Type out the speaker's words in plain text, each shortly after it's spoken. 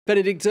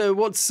Bénédicte,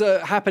 what's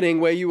happening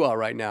where you are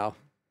right now?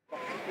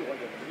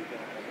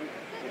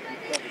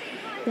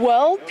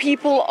 Well,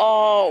 people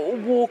are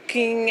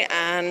walking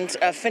and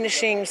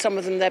finishing, some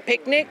of them, their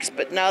picnics,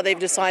 but now they've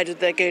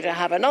decided they're going to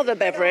have another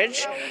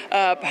beverage,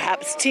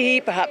 perhaps tea,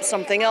 perhaps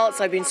something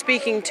else. I've been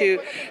speaking to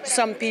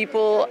some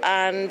people,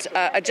 and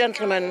a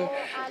gentleman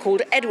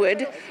called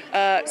Edward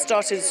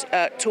started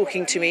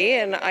talking to me,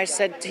 and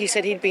he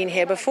said he'd been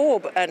here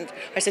before, and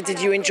I said,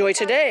 did you enjoy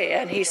today?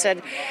 And he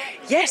said,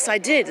 yes, I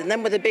did. And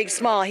then with a big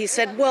smile, he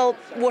said, well,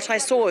 what I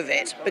saw of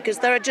it, because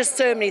there are just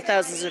so many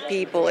thousands of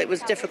people, it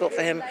was difficult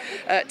for him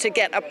to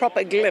get a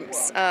proper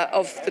glimpse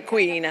of the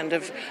Queen and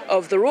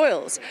of the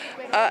royals.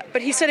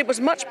 But he said it was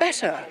much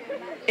better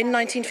in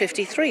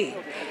 1953.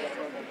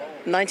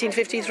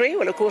 1953?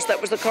 Well, of course,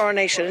 that was the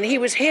coronation, and he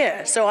was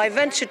here. So I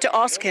ventured to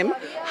ask him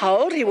how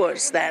old he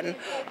was then,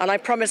 and I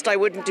promised I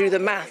wouldn't do the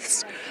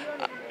maths.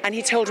 And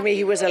he told me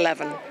he was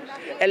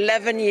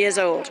 11 years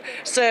old.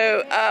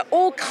 So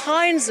all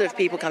kinds of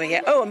people coming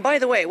here. Oh, and by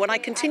the way, when I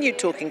continued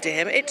talking to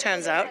him, it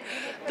turns out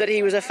that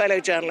he was a fellow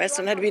journalist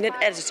and had been an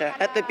editor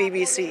at the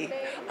BBC.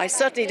 I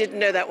certainly didn't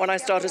know that when I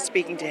started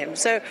speaking to him.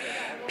 So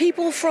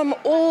people from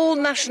all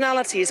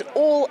nationalities,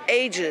 all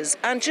ages,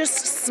 and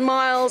just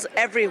smiles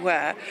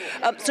everywhere.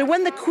 So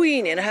when the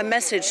Queen, in her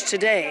message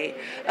today,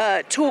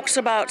 talks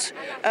about,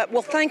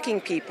 thanking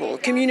people,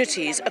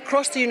 communities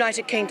across the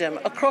United Kingdom,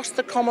 across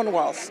the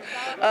Commonwealth,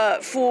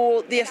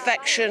 for the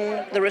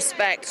affection, the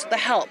respect, the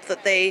help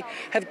that they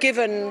have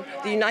given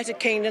the United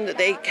Kingdom, that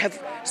they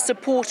have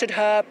supported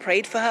her,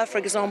 prayed for her, for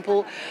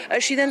example.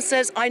 She then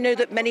says, I know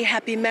that many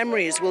happy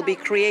memories will be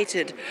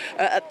created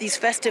at these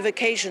festive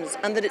occasions,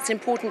 and that it's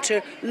important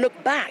to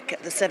look back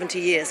at the 70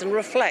 years and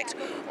reflect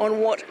on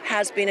what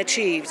has been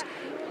achieved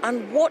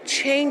and what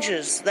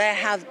changes there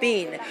have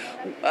been.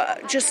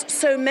 Just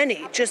so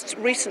many. Just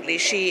recently,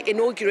 she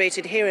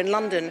inaugurated here in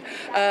London,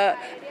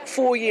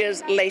 4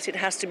 years late, it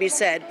has to be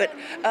said, but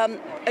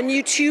a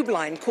new tube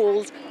line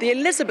called the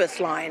Elizabeth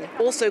Line,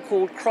 also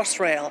called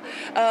Crossrail.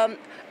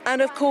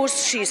 And of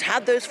course, she's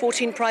had those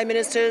 14 prime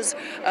ministers,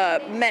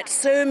 met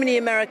so many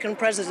American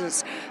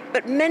presidents,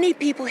 but many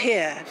people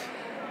here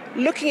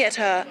looking at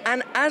her,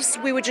 and as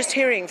we were just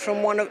hearing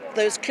from one of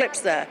those clips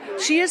there,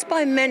 she is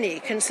by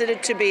many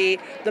considered to be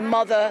the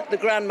mother, the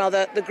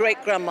grandmother, the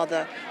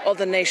great-grandmother of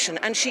the nation,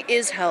 and she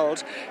is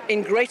held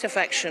in great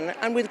affection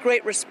and with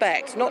great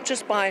respect, not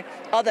just by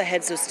other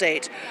heads of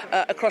state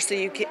across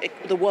the UK,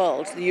 the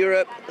world,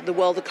 Europe, the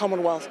world, the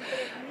Commonwealth,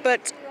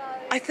 but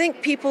I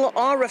think people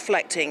are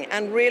reflecting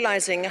and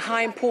realizing how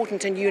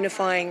important and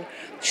unifying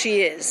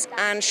she is.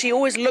 And she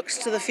always looks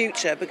to the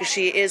future because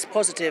she is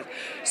positive.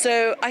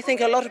 So I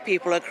think a lot of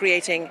people are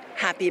creating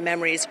happy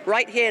memories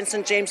right here in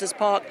St. James's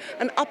Park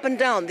and up and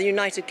down the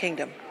United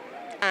Kingdom.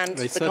 And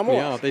they certainly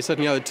are. They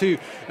certainly are. Two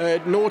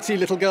naughty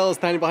little girls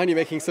standing behind you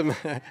making some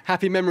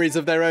happy memories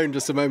of their own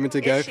just a moment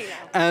ago.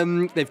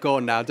 They've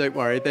gone now, don't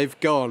worry. They've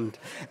gone.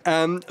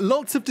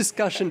 Lots of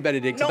discussion,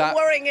 Bénédicte. Not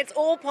worrying, it's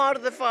all part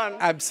of the fun.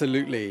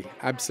 Absolutely.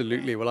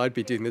 Absolutely. Well, I'd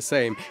be doing the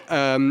same.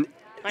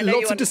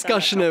 Lots of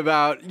discussion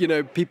about,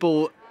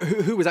 people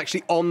who was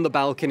actually on the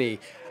balcony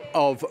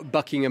of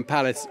Buckingham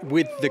Palace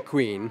with the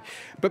Queen.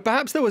 But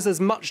perhaps there was as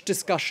much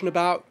discussion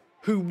about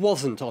who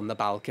wasn't on the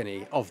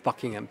balcony of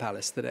Buckingham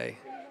Palace today.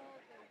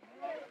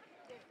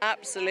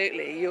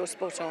 Absolutely, you're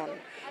spot on.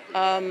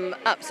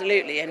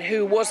 Absolutely, and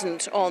who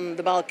wasn't on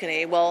the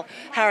balcony? Well,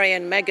 Harry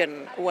and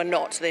Meghan were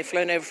not. They've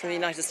flown over from the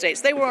United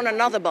States. They were on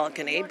another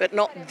balcony, but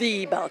not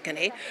the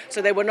balcony.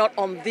 So they were not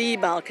on the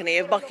balcony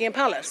of Buckingham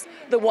Palace,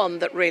 the one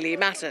that really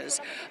matters.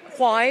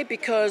 Why?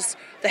 Because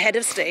the head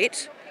of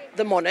state,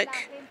 the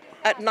monarch,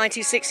 at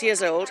 96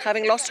 years old,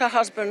 having lost her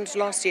husband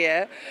last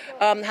year,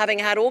 having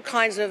had all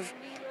kinds of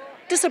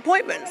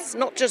disappointments,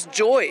 not just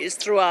joys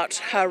throughout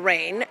her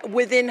reign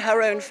within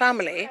her own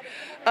family,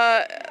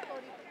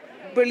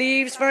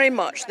 believes very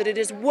much that it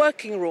is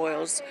working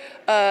royals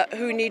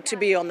who need to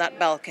be on that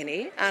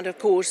balcony. And of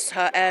course,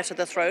 her heir to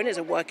the throne is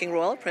a working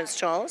royal, Prince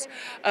Charles.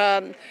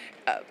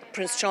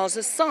 Prince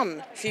Charles's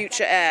son,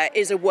 future heir,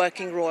 is a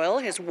working royal,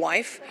 his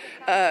wife,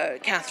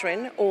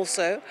 Catherine,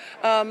 also.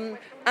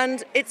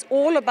 And it's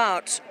all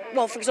about,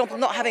 well, for example,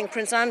 not having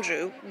Prince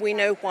Andrew. We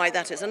know why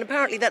that is. And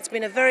apparently that's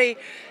been a very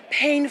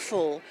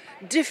painful,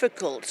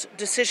 difficult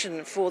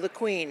decision for the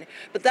Queen.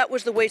 But that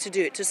was the way to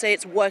do it, to say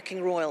it's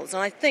working royals.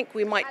 And I think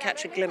we might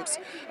catch a glimpse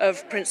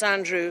of Prince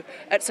Andrew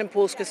at St.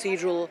 Paul's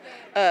Cathedral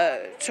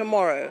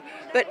tomorrow.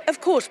 But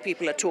of course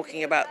people are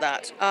talking about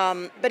that.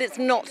 But it's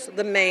not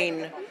the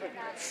main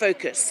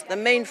focus. The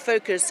main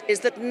focus is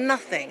that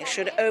nothing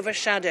should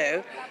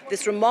overshadow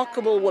this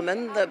remarkable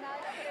woman,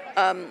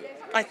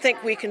 I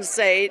think we can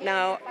say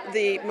now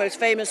the most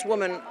famous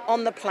woman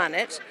on the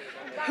planet,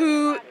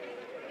 who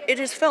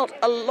it is felt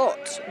a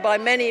lot by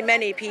many,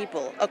 many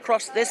people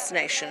across this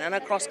nation and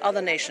across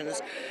other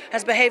nations,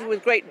 has behaved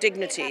with great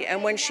dignity.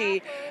 And when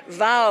she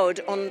vowed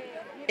on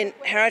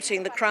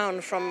inheriting the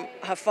crown from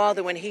her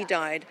father when he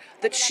died,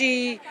 that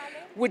she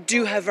would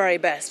do her very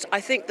best. I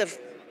think the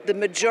the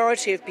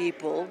majority of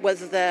people,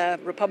 whether they're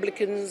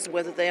Republicans,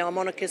 whether they are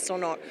monarchists or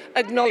not,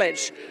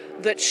 acknowledge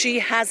that she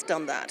has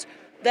done that.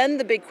 Then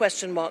the big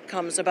question mark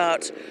comes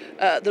about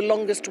the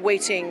longest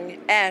waiting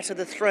heir to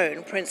the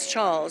throne, Prince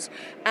Charles,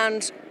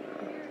 and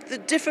the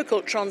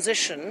difficult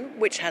transition,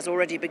 which has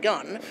already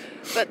begun,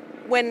 but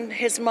when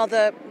his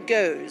mother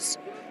goes.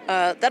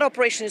 That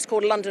operation is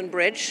called London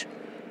Bridge,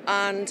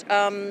 and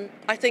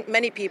I think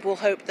many people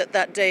hope that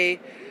that day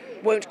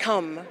won't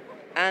come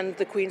and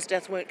the Queen's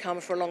death won't come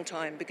for a long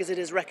time, because it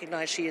is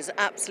recognised she is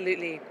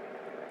absolutely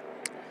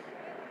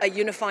a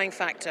unifying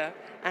factor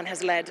and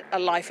has led a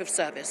life of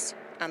service,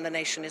 and the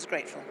nation is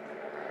grateful.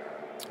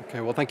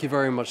 Okay, well, thank you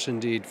very much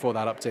indeed for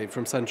that update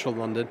from central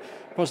London.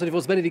 Professor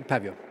Bénédicte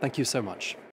Paviot, thank you so much.